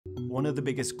One of the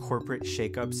biggest corporate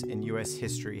shakeups in U.S.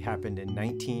 history happened in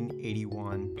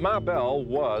 1981. My bell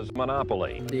was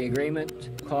monopoly. The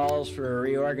agreement calls for a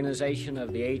reorganization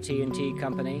of the AT&T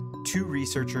company. Two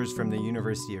researchers from the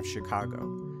University of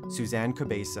Chicago, Suzanne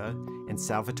Cabeza and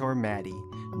Salvatore Matti,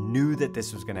 knew that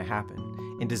this was going to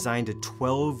happen and designed a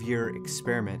 12-year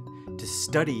experiment to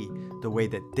study the way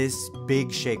that this big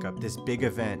shakeup, this big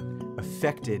event,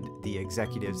 affected the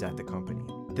executives at the company.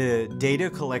 The data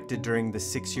collected during the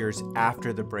 6 years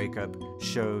after the breakup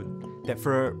showed that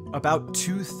for about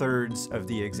 2/3 of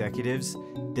the executives,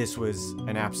 this was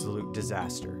an absolute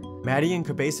disaster. Matti and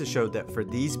Cabeza showed that for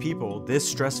these people, this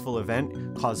stressful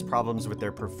event caused problems with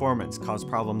their performance, caused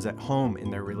problems at home,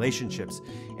 in their relationships,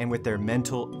 and with their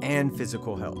mental and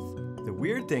physical health. The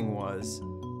weird thing was,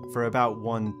 for about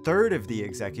 1/3 of the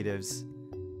executives,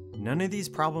 none of these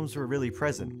problems were really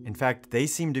present. In fact, they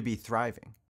seemed to be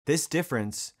thriving. This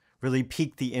difference really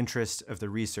piqued the interest of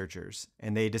the researchers,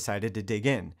 and they decided to dig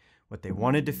in. What they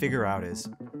wanted to figure out is,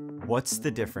 what's the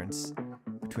difference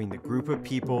between the group of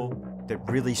people that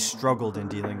really struggled in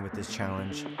dealing with this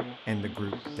challenge and the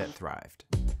group that thrived?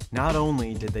 Not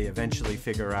only did they eventually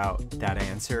figure out that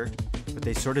answer, but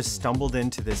they sort of stumbled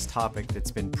into this topic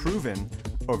that's been proven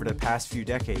over the past few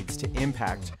decades to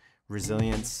impact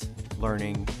resilience,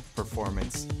 learning,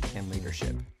 performance, and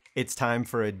leadership. It's time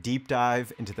for a deep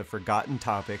dive into the forgotten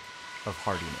topic of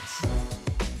hardiness.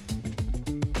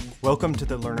 Welcome to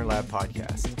the Learner Lab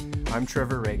podcast. I'm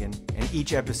Trevor Reagan, and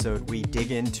each episode we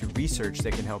dig into research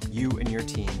that can help you and your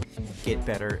team get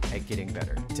better at getting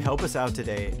better. To help us out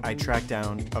today, I tracked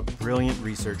down a brilliant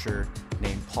researcher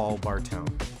named Paul Bartone.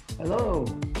 Hello,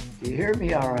 do you hear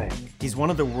me all right? He's one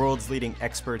of the world's leading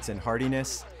experts in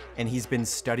hardiness, and he's been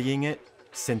studying it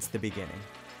since the beginning.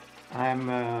 I'm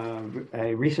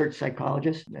a research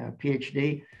psychologist, a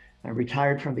PhD. I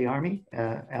retired from the Army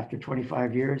after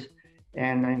 25 years,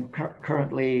 and I'm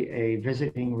currently a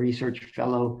visiting research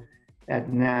fellow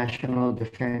at National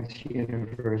Defense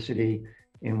University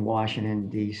in Washington,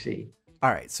 D.C.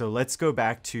 All right, so let's go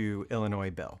back to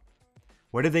Illinois Bell.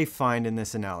 What did they find in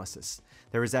this analysis?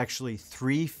 There was actually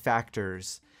 3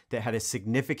 factors that had a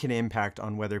significant impact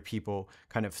on whether people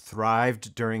kind of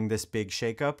thrived during this big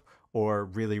shakeup or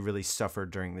really suffered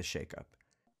during the shakeup.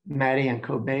 Matti and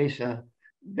Cabeza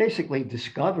basically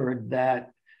discovered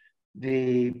that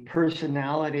the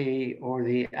personality or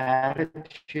the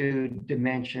attitude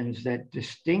dimensions that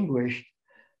distinguished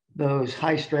those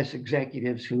high-stress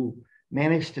executives who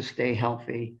managed to stay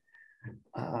healthy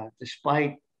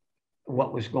despite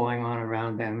what was going on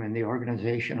around them and the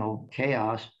organizational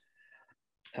chaos,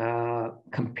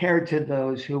 compared to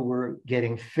those who were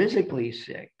getting physically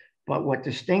sick. But what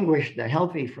distinguished the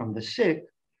healthy from the sick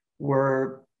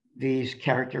were these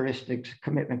characteristics: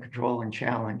 commitment, control, and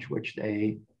challenge, which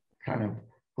they kind of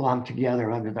glommed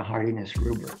together under the hardiness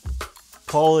rubric.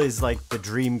 Paul is like the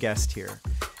dream guest here,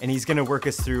 and he's going to work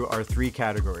us through our 3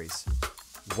 categories.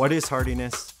 What is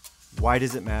hardiness? Why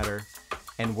does it matter?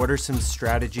 And what are some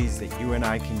strategies that you and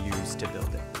I can use to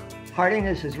build it?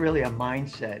 Hardiness is really a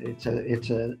mindset. It's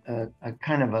a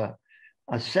kind of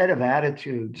a set of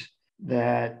attitudes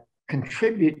that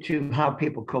contribute to how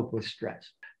people cope with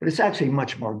stress. But it's actually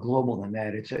much more global than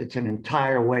that. It's an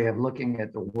entire way of looking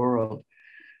at the world.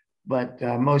 But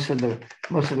most of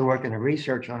the work and the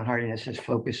research on hardiness is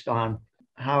focused on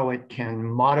how it can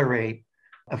moderate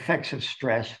effects of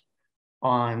stress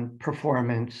on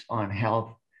performance, on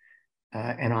health,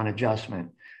 and on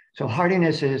adjustment. So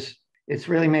hardiness it's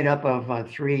really made up of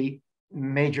 3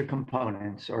 major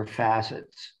components or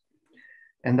facets.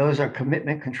 And those are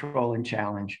commitment, control, and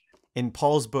challenge. In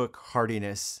Paul's book,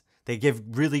 Hardiness, they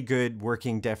give really good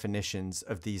working definitions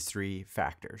of these 3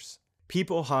 factors.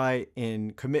 People high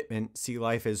in commitment see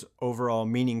life as overall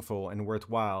meaningful and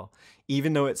worthwhile,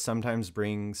 even though it sometimes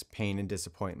brings pain and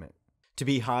disappointment. To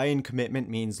be high in commitment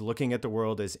means looking at the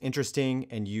world as interesting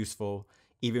and useful,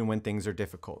 even when things are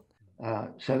difficult.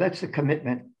 So that's the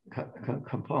commitment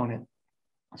component.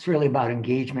 It's really about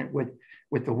engagement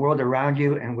with the world around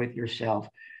you and with yourself.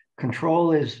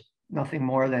 Control is nothing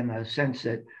more than a sense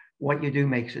that what you do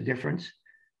makes a difference,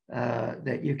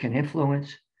 that you can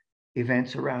influence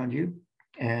events around you,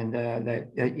 and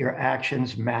that your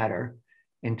actions matter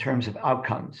in terms of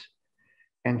outcomes.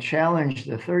 And challenge,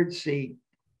 the third C,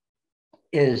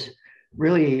 is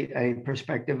really a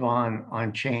perspective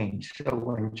on change. So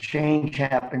when change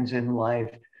happens in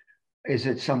life, is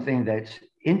it something that's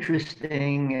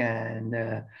interesting and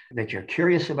that you're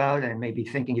curious about and maybe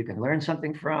thinking you can learn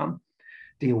something from?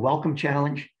 Do you welcome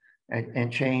challenge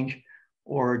and change,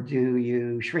 or do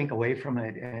you shrink away from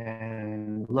it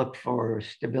and look for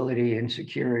stability,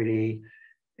 insecurity,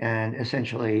 and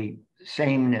essentially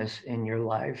sameness in your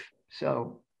life.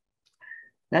 So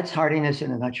that's hardiness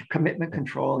in a nutshell: commitment,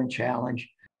 control, and challenge.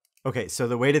 Okay, so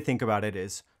the way to think about it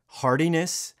is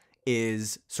hardiness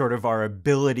is sort of our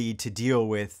ability to deal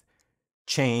with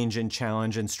change and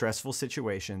challenge and stressful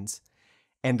situations.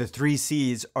 And the 3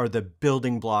 C's are the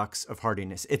building blocks of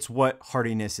hardiness. It's what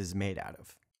hardiness is made out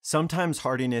of. Sometimes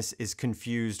hardiness is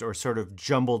confused or sort of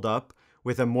jumbled up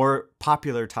with a more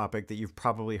popular topic that you've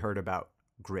probably heard about,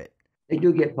 grit. They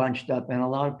do get bunched up, and a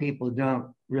lot of people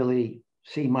don't really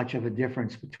see much of a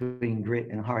difference between grit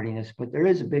and hardiness, but there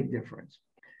is a big difference.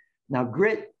 Now,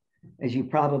 grit, as you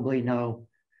probably know,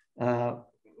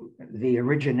 the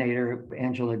originator,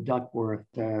 Angela Duckworth,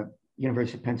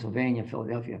 University of Pennsylvania,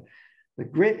 Philadelphia, the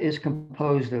grit is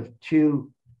composed of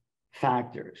 2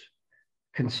 factors: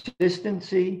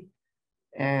 consistency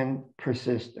and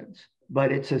persistence.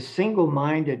 But it's a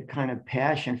single-minded kind of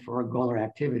passion for a goal or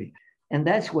activity. And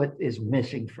that's what is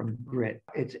missing from grit.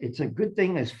 It's a good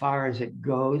thing as far as it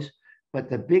goes, but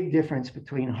the big difference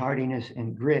between hardiness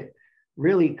and grit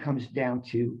really comes down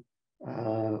to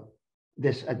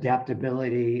this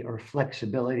adaptability or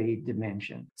flexibility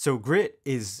dimension. So grit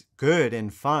is good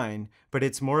and fine, but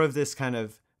it's more of this kind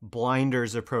of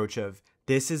blinders approach of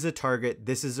this is a target,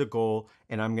 this is a goal,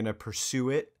 and I'm going to pursue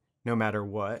it no matter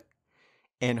what.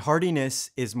 And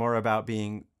hardiness is more about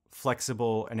being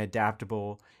flexible and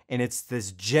adaptable, and it's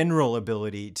this general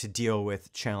ability to deal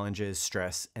with challenges,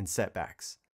 stress, and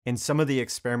setbacks. In some of the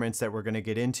experiments that we're going to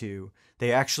get into,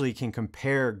 they actually can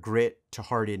compare grit to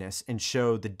hardiness and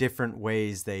show the different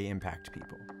ways they impact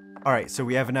people. All right, so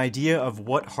we have an idea of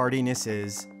what hardiness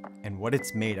is and what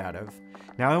it's made out of.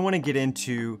 Now I want to get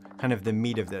into kind of the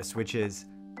meat of this, which is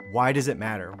why does it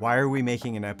matter? Why are we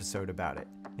making an episode about it?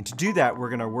 And to do that, we're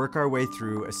going to work our way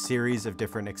through a series of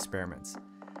different experiments.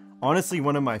 Honestly,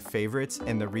 one of my favorites,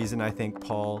 and the reason I think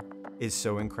Paul is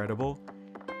so incredible,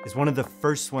 is one of the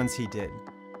first ones he did.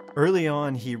 Early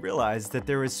on, he realized that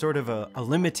there was sort of a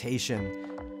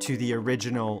limitation to the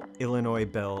original Illinois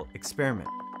Bell experiment.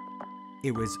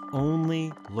 It was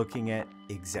only looking at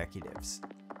executives.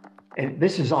 And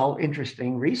this is all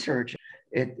interesting research.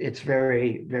 It's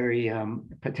very, very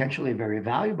potentially very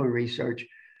valuable research.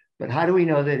 But how do we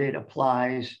know that it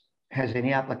applies, has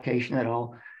any application at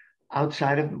all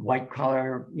outside of white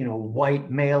collar, white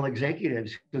male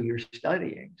executives who you're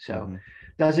studying? So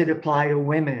does it apply to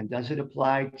women? Does it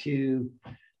apply to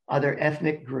other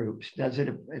ethnic groups? Does it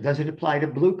apply to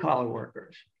blue collar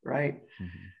workers, right?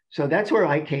 So that's where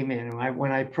I came in. And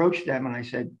when I approached them and I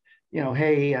said,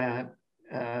 hey,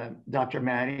 Dr.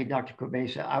 Maddie, Dr.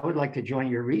 Cabeza, I would like to join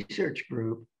your research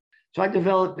group. So I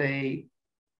developed a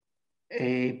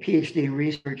PhD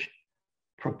research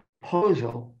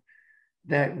proposal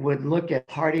that would look at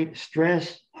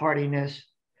stress, hardiness,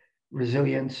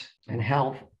 resilience, and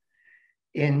health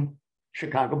in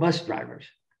Chicago bus drivers.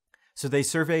 So they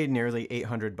surveyed nearly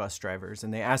 800 bus drivers,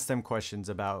 and they asked them questions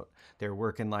about their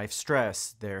work and life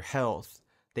stress, their health.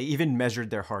 They even measured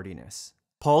their hardiness.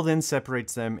 Paul then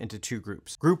separates them into 2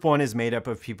 groups. Group 1 is made up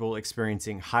of people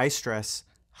experiencing high stress,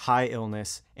 high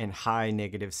illness, and high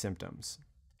negative symptoms.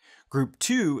 Group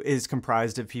 2 is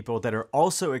comprised of people that are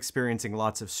also experiencing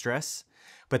lots of stress,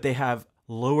 but they have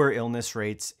lower illness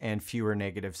rates and fewer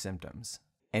negative symptoms.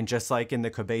 And just like in the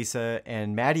Cabeza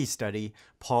and Maddie study,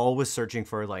 Paul was searching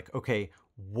for okay,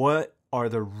 what are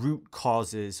the root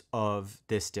causes of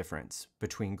this difference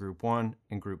between group 1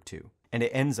 and group 2? And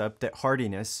it ends up that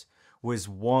hardiness was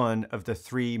one of the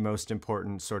 3 most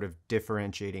important sort of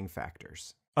differentiating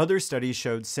factors. Other studies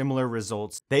showed similar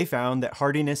results. They found that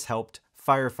hardiness helped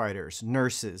firefighters,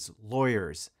 nurses,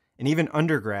 lawyers, and even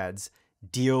undergrads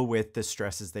deal with the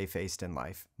stresses they faced in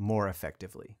life more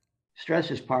effectively.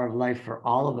 Stress is part of life for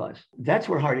all of us. That's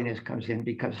where hardiness comes in,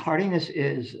 because hardiness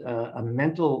is a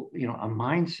mental, a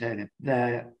mindset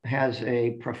that has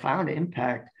a profound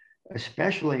impact,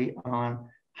 especially on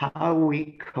how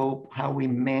we cope, how we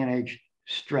manage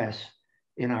stress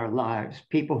in our lives.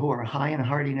 People who are high in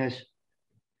hardiness,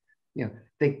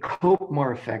 they cope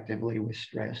more effectively with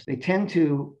stress. They tend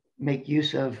to make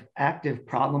use of active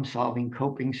problem-solving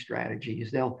coping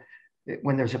strategies.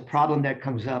 When there's a problem that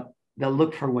comes up, they'll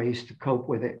look for ways to cope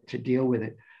with it, to deal with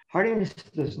it. Hardiness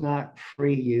does not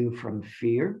free you from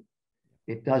fear.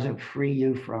 It doesn't free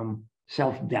you from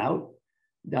self-doubt.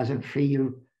 It doesn't free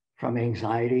you from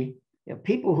anxiety.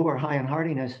 People who are high in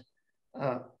hardiness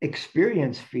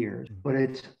experience fears, but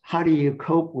it's how do you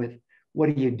cope with,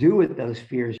 what do you do with those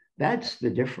fears? That's the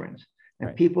difference.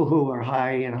 And people who are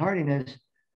high in hardiness,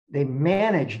 they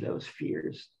manage those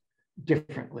fears.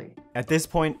 differently. At this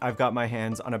point, I've got my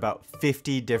hands on about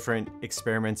 50 different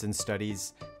experiments and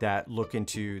studies that look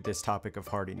into this topic of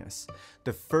hardiness.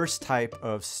 The first type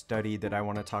of study that I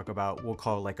want to talk about we'll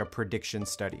call like a prediction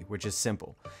study, which is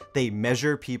simple. They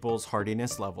measure people's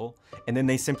hardiness level, and then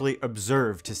they simply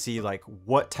observe to see like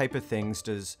what type of things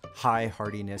does high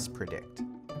hardiness predict.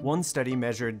 One study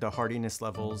measured the hardiness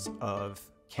levels of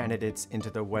candidates into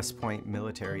the West Point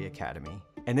Military Academy.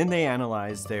 And then they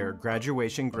analyzed their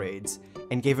graduation grades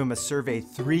and gave them a survey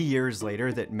 3 years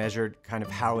later that measured kind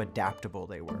of how adaptable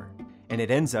they were. And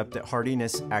it ends up that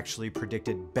hardiness actually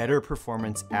predicted better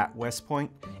performance at West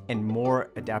Point and more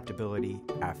adaptability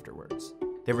afterwards.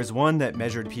 There was one that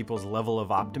measured people's level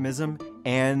of optimism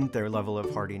and their level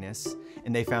of hardiness,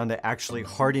 and they found that actually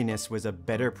hardiness was a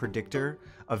better predictor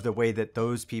of the way that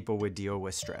those people would deal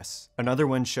with stress. Another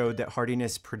one showed that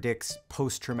hardiness predicts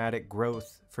post-traumatic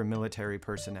growth for military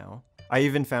personnel. I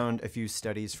even found a few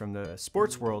studies from the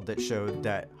sports world that showed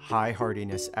that high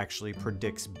hardiness actually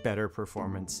predicts better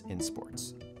performance in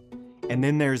sports. And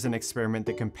then there's an experiment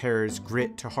that compares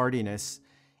grit to hardiness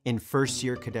in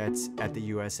first-year cadets at the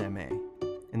USMA.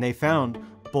 And they found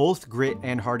both grit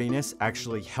and hardiness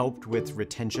actually helped with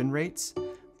retention rates,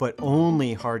 but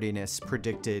only hardiness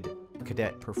predicted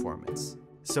cadet performance.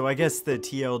 So I guess the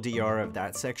TLDR of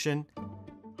that section,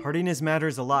 hardiness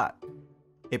matters a lot.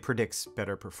 It predicts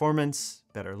better performance,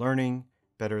 better learning,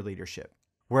 better leadership.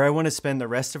 Where I want to spend the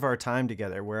rest of our time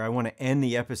together, where I want to end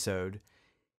the episode,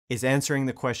 is answering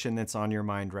the question that's on your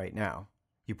mind right now.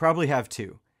 You probably have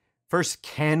two. First,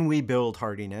 can we build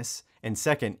hardiness? And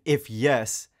second, if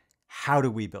yes, how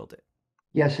do we build it?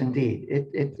 Yes, indeed.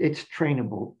 It's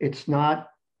trainable. It's not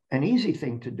an easy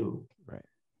thing to do. Right.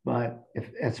 But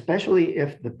especially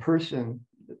if the person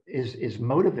is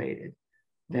motivated,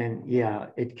 then yeah,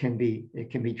 it can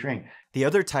be trained. The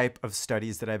other type of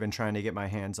studies that I've been trying to get my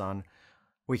hands on,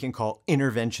 we can call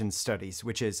intervention studies,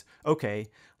 which is, okay,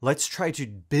 let's try to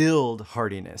build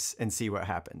hardiness and see what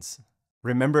happens.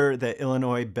 Remember the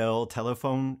Illinois Bell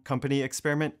Telephone Company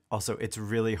experiment? Also, it's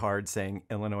really hard saying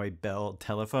Illinois Bell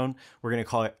Telephone. We're going to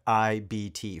call it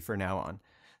IBT for now on.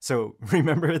 So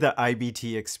remember the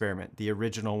IBT experiment, the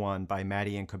original one by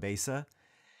Maddie and Cabeza?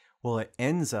 Well, it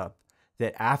ends up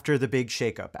that after the big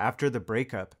shakeup, after the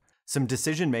breakup, some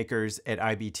decision makers at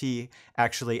IBT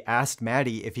actually asked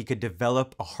Maddie if he could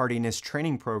develop a hardiness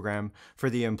training program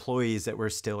for the employees that were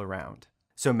still around.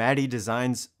 So Maddie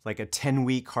designs like a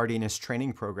 10-week hardiness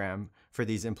training program for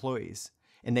these employees.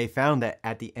 And they found that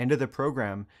at the end of the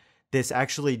program, this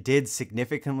actually did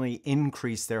significantly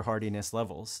increase their hardiness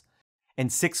levels.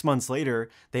 And 6 months later,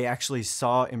 they actually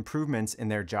saw improvements in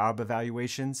their job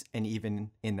evaluations and even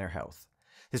in their health.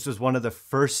 This was one of the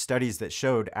first studies that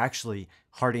showed actually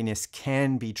hardiness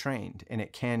can be trained and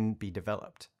it can be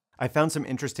developed. I found some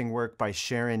interesting work by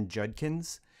Sharon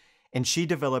Judkins, and she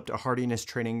developed a hardiness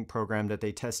training program that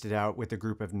they tested out with a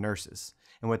group of nurses.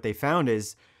 And what they found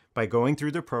is by going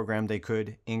through the program, they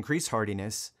could increase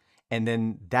hardiness, and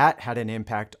then that had an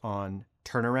impact on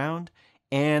turnaround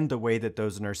and the way that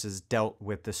those nurses dealt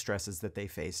with the stresses that they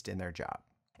faced in their job.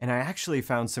 And I actually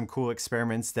found some cool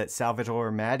experiments that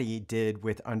Salvatore Matti did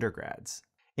with undergrads.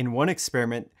 In one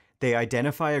experiment, they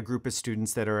identify a group of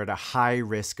students that are at a high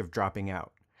risk of dropping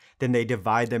out. Then they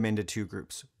divide them into two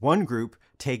groups. One group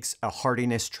takes a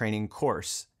hardiness training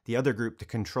course. The other group, the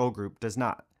control group, does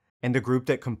not. And the group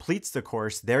that completes the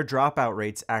course, their dropout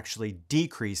rates actually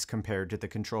decrease compared to the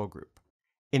control group.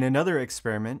 In another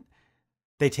experiment,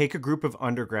 they take a group of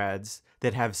undergrads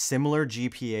that have similar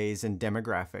GPAs and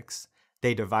demographics.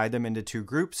 They divide them into two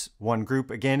groups. One group,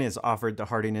 again, is offered the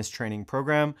hardiness training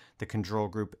program. The control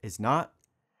group is not.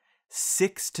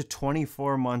 6 to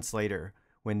 24 months later,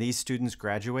 when these students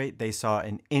graduate, they saw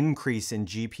an increase in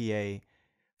GPA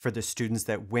for the students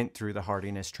that went through the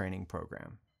hardiness training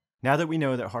program. Now that we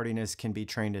know that hardiness can be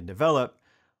trained and developed,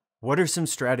 what are some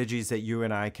strategies that you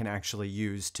and I can actually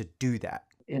use to do that?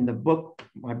 In the book,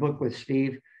 my book with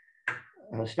Steve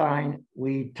Stein,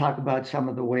 we talk about some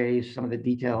of the ways, some of the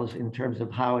details in terms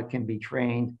of how it can be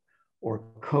trained or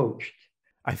coached.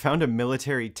 I found a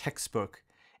military textbook,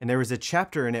 and there was a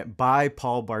chapter in it by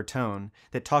Paul Bartone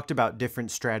that talked about different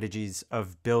strategies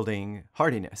of building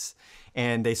hardiness.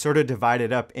 And they sort of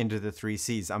divided up into the 3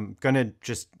 C's. I'm going to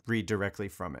just read directly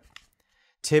from it.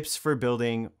 Tips for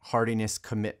building hardiness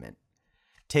commitment.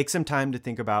 Take some time to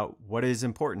think about what is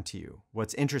important to you,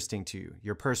 what's interesting to you,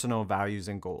 your personal values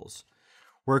and goals.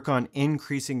 Work on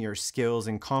increasing your skills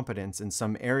and competence in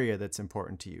some area that's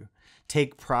important to you.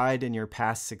 Take pride in your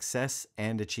past success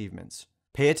and achievements.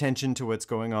 Pay attention to what's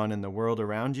going on in the world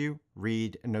around you.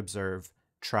 Read and observe.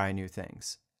 Try new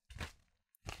things.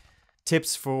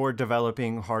 Tips for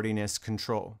developing hardiness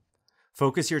control.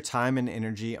 Focus your time and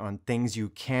energy on things you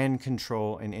can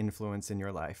control and influence in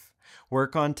your life.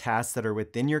 Work on tasks that are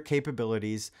within your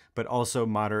capabilities, but also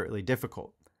moderately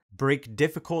difficult. Break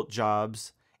difficult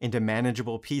jobs into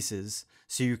manageable pieces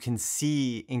so you can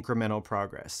see incremental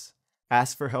progress.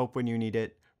 Ask for help when you need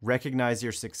it, recognize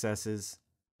your successes,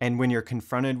 and when you're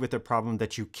confronted with a problem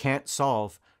that you can't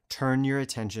solve, turn your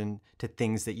attention to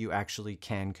things that you actually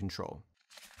can control.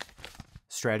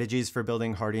 Strategies for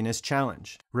building hardiness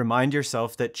challenge. Remind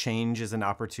yourself that change is an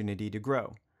opportunity to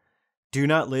grow. Do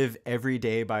not live every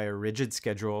day by a rigid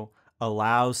schedule.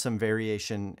 Allow some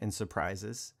variation and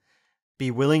surprises.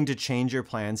 Be willing to change your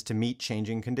plans to meet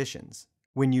changing conditions.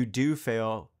 When you do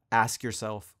fail, ask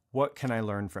yourself, what can I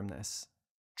learn from this?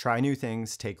 Try new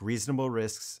things, take reasonable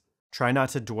risks. Try not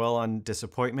to dwell on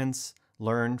disappointments.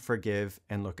 Learn, forgive,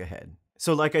 and look ahead.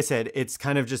 So like I said, it's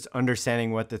kind of just understanding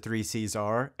what the 3 C's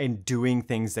are and doing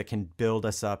things that can build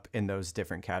us up in those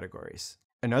different categories.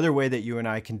 Another way that you and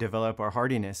I can develop our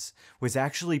hardiness was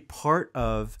actually part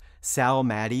of Sal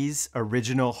Maddie's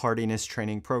original hardiness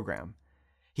training program.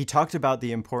 He talked about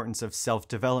the importance of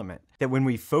self-development, that when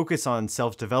we focus on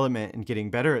self-development and getting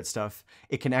better at stuff,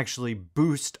 it can actually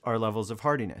boost our levels of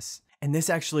hardiness. And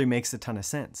this actually makes a ton of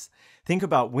sense. Think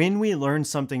about when we learn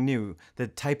something new, the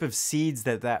type of seeds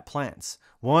that plants.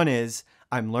 One is,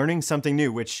 I'm learning something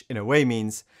new, which in a way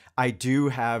means I do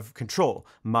have control.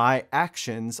 My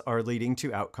actions are leading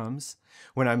to outcomes.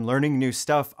 When I'm learning new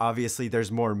stuff, obviously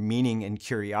there's more meaning and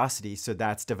curiosity, so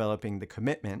that's developing the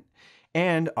commitment.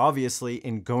 And obviously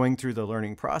in going through the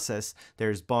learning process,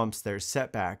 there's bumps, there's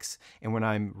setbacks. And when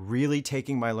I'm really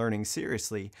taking my learning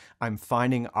seriously, I'm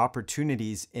finding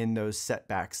opportunities in those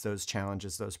setbacks, those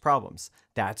challenges, those problems.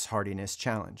 That's hardiness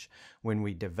challenge. When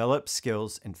we develop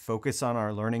skills and focus on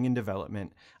our learning and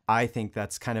development, I think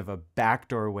that's kind of a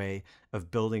backdoor way of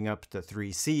building up the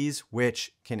 3 C's,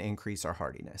 which can increase our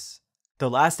hardiness. The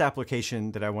last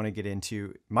application that I want to get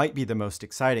into might be the most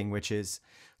exciting, which is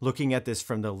looking at this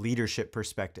from the leadership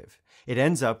perspective. It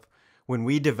ends up when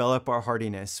we develop our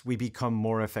hardiness, we become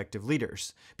more effective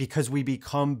leaders because we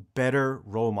become better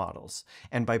role models.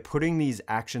 And by putting these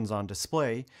actions on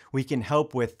display, we can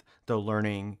help with the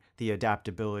learning, the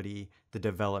adaptability, the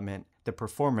development, the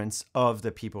performance of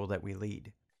the people that we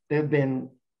lead. There have been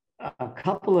a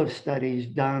couple of studies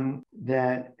done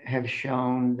that have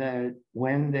shown that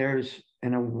when there's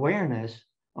an awareness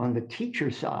on the teacher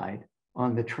side,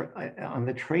 on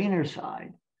the trainer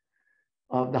side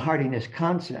of the hardiness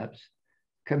concepts,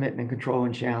 commitment, control,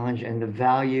 and challenge, and the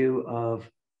value of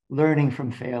learning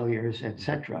from failures,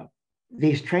 etc.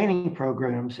 These training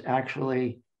programs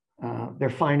actually, they're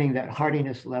finding that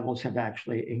hardiness levels have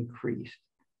actually increased.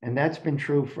 And that's been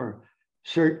true for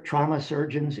trauma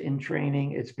surgeons in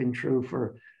training. It's been true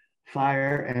for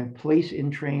fire and police in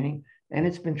training. And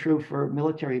it's been true for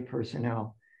military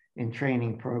personnel in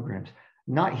training programs.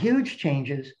 Not huge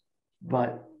changes,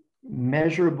 but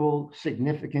measurable,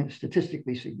 significant,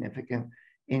 statistically significant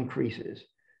increases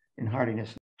in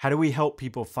hardiness. How do we help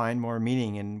people find more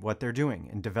meaning in what they're doing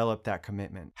and develop that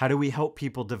commitment? How do we help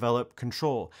people develop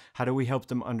control? How do we help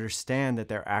them understand that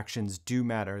their actions do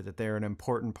matter, that they're an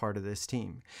important part of this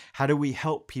team? How do we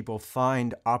help people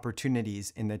find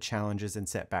opportunities in the challenges and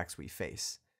setbacks we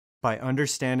face? By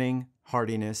understanding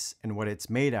hardiness and what it's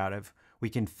made out of, we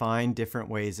can find different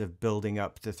ways of building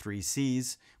up the 3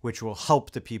 C's, which will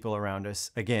help the people around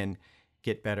us, again,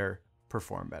 get better,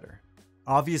 perform better.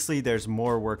 Obviously, there's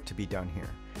more work to be done here.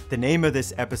 The name of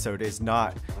this episode is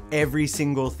not every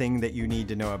single thing that you need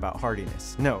to know about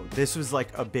hardiness. No, this was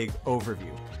like a big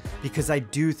overview because I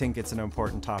do think it's an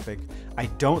important topic. I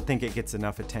don't think it gets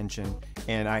enough attention,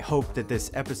 and I hope that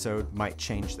this episode might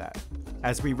change that.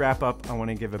 As we wrap up, I want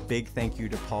to give a big thank you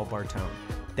to Paul Bartone.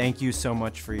 Thank you so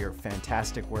much for your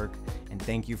fantastic work, and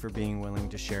thank you for being willing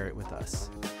to share it with us.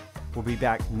 We'll be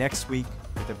back next week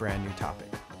with a brand new topic.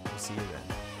 We'll see you then.